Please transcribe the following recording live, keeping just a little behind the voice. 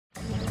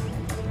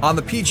On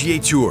the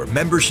PGA Tour,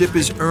 membership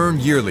is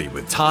earned yearly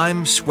with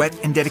time, sweat,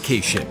 and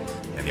dedication.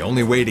 And the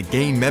only way to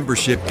gain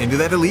membership into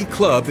that elite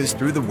club is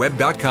through the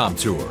Web.com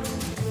Tour.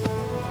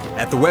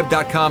 At the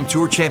Web.com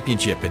Tour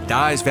Championship at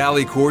Dyes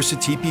Valley Course at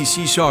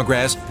TPC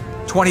Sawgrass,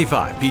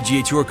 25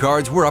 PGA Tour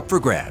cards were up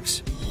for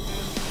grabs.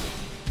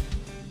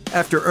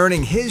 After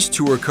earning his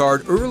tour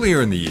card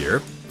earlier in the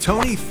year,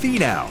 Tony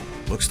Finau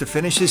looks to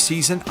finish his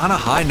season on a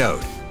high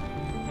note.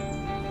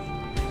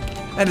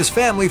 And his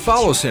family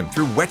follows him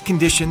through wet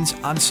conditions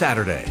on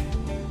Saturday.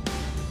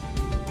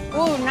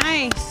 Oh,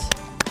 nice.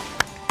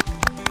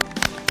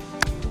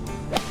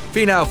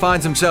 Finau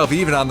finds himself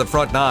even on the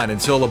front nine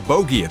until a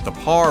bogey at the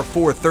par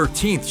 4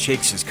 13th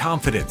shakes his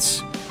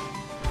confidence.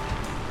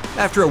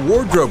 After a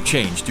wardrobe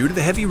change due to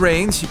the heavy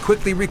rains, he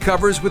quickly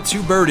recovers with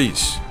 2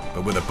 birdies.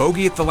 But with a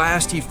bogey at the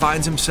last, he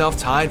finds himself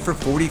tied for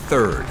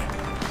 43rd.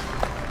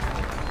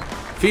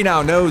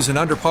 Finau knows an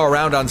under-par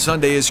round on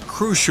Sunday is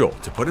crucial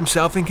to put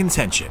himself in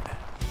contention.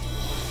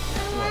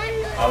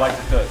 I like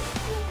the cut.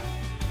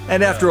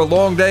 And after a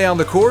long day on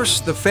the course,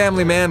 the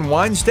family man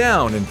winds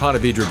down in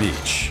Ponte Vedra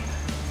Beach.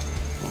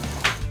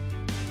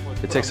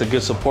 It takes a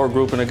good support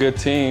group and a good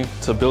team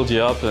to build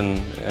you up and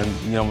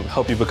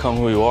help you become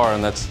who you are,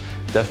 and that's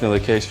definitely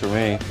the case for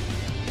me.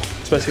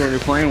 Especially when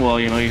you're playing well,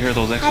 you hear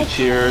those extra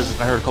cheers.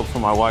 I heard a couple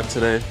from my wife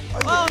today.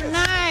 Oh,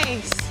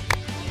 nice.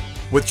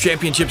 With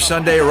Championship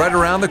Sunday right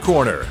around the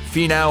corner,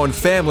 Finau and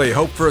family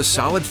hope for a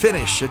solid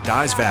finish at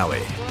Dyes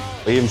Valley.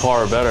 Even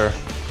par or better.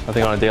 I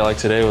think on a day like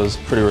today was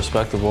pretty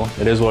respectable.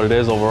 It is what it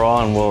is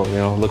overall, and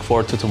we'll look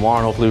forward to tomorrow,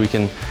 and hopefully we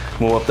can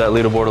move up that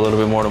leaderboard a little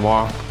bit more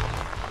tomorrow.